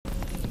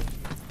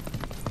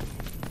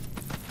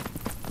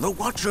the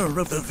Watcher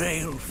of the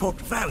Veil fought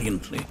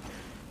valiantly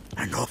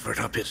and offered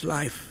up his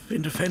life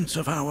in defense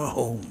of our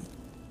home.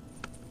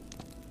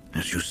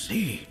 As you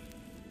see,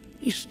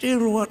 he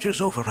still watches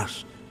over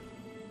us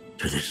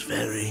to this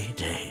very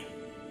day.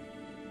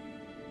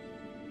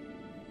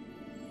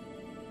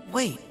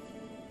 Wait.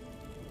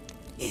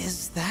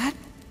 Is that...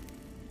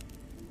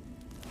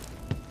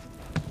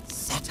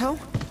 Seto?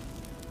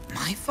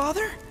 My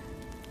father?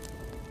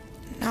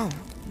 No,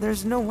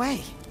 there's no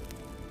way.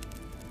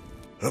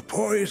 The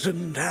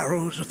poisoned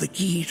arrows of the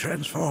Gi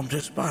transformed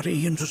his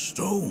body into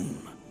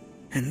stone,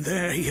 and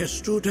there he has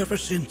stood ever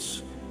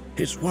since,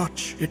 his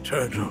watch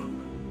eternal.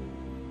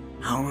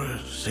 Our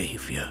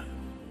savior.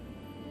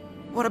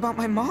 What about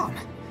my mom?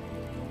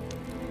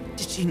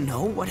 Did she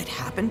know what had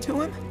happened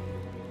to him?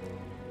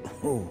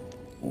 Oh.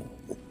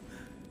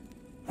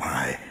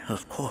 Why,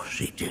 of course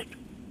she did.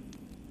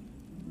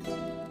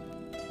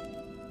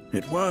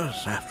 It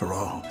was, after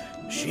all,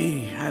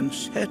 she and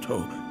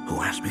Seto who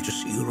asked me to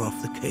seal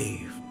off the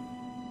cave.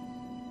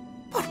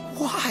 But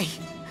why?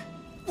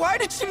 Why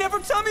did she never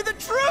tell me the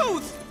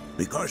truth?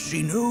 Because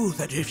she knew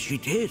that if she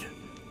did,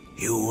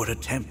 you would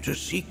attempt to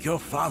seek your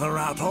father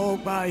out all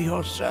by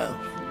yourself.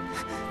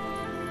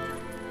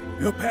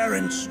 Your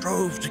parents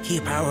strove to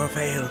keep our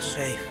Veil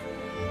safe.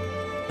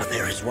 But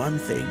there is one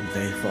thing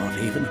they fought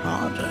even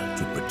harder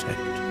to protect.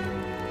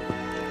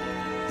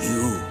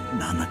 You,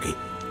 Nanaki,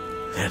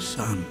 their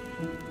son.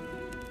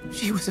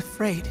 She was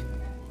afraid,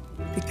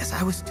 because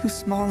I was too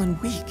small and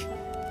weak.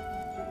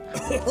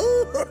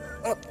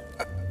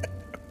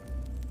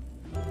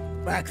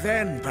 Back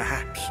then,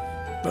 perhaps,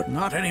 but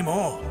not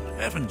anymore.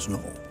 Heavens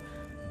no.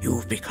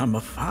 You've become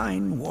a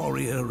fine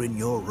warrior in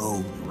your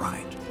own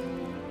right.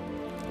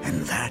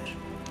 And that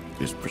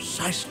is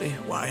precisely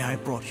why I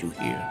brought you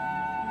here.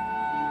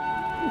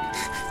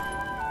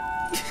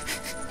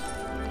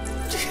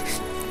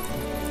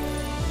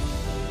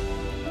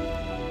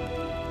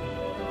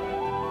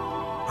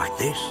 But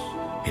this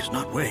is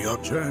not where your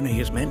journey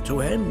is meant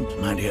to end,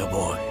 my dear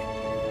boy.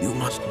 You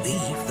must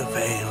leave the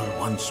Veil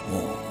once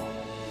more.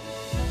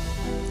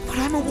 But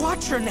I'm a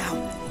Watcher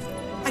now.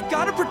 I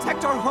gotta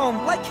protect our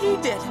home, like he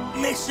did.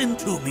 Listen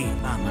to me,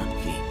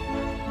 Nanaki.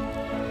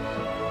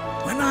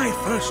 When I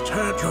first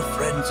heard your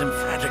friend's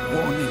emphatic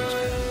warnings,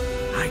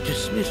 I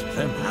dismissed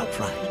them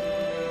outright.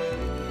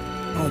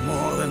 No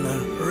more than the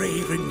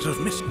ravings of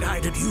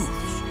misguided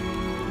youths.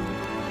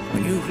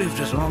 When you've lived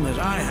as long as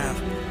I have,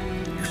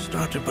 you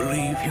start to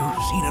believe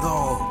you've seen it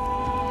all,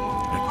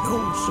 that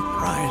no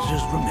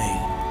surprises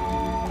remain.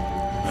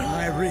 But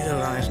I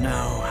realize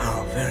now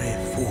how very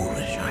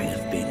foolish I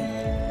have been.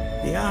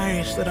 The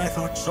eyes that I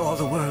thought saw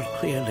the world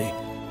clearly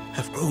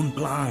have grown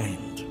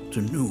blind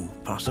to new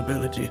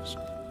possibilities.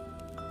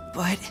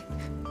 But...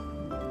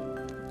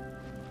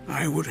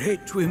 I would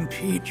hate to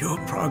impede your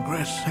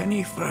progress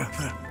any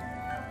further.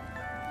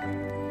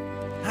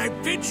 I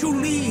bid you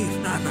leave,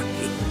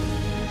 Nanaki,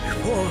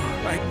 before,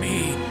 like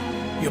me,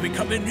 you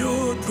become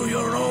inured to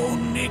your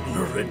own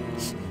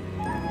ignorance.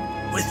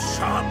 With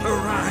sharper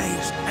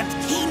eyes and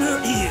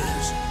keener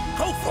ears,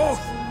 go forth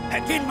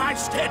and in my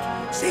stead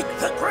seek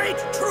the great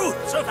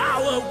truths of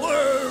our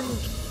world.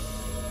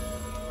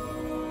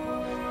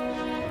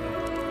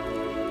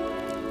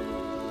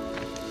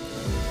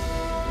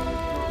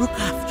 Look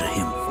after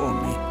him for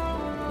me.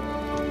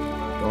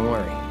 Don't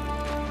worry.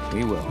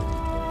 We will.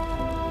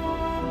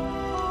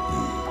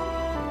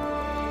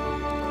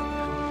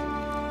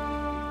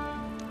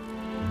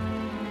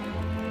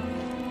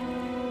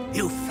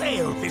 You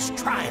failed this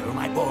trial,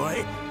 my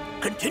boy.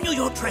 Continue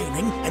your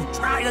training and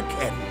try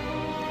again.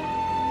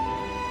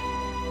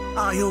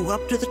 Are you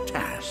up to the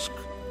task,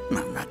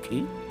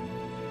 Nanaki?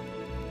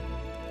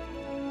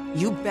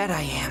 you bet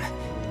I am.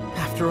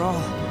 After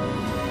all...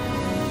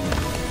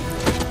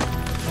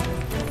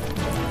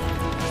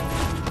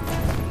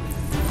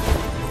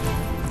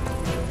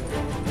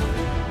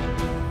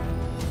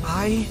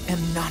 I am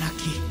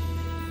Nanaki,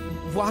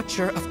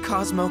 Watcher of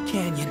Cosmo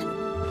Canyon,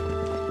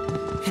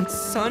 and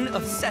son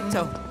of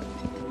Seto,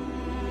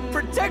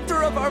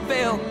 protector of our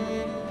Veil.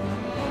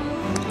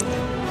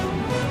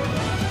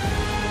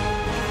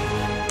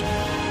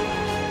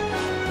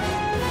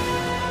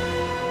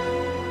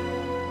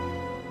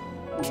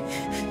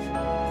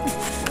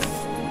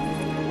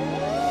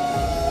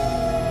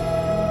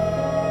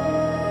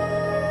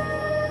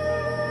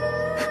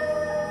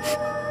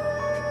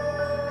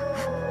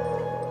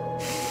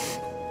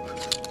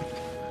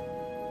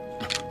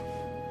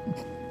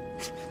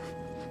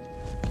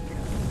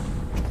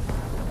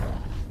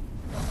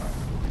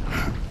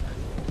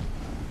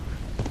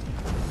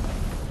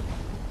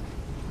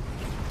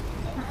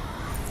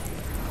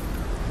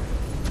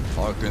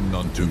 Hearken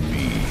unto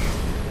me.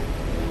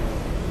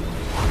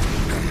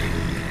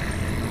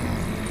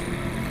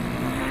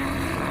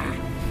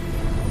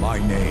 My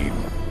name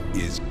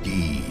is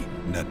Gi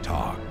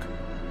Natak.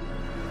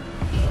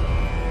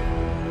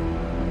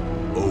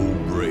 O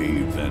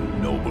brave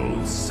and noble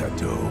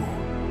Seto,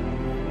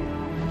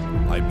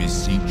 I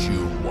beseech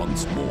you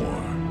once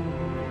more,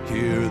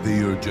 hear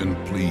the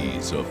urgent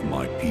pleas of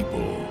my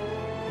people.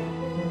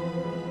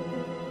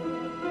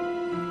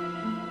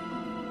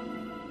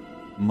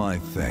 My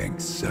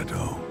thanks,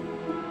 Seto.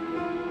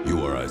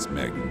 You are as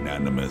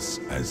magnanimous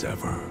as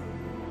ever.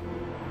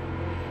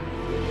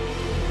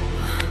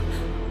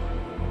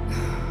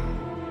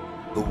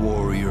 The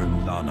warrior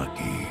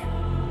Nanaki,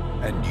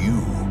 and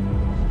you,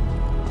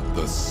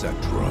 the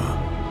Cetra.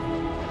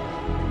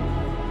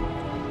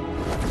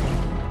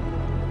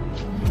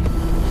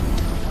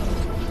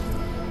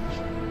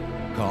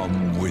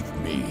 Come with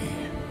me.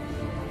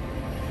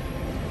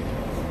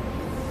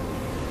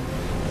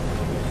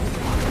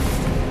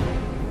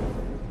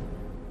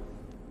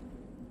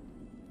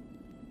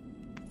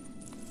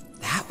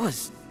 That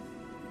was...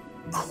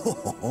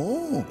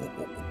 Oh,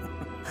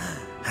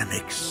 an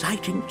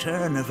exciting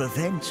turn of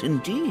events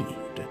indeed.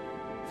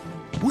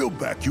 We'll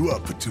back you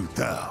up for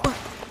 2,000.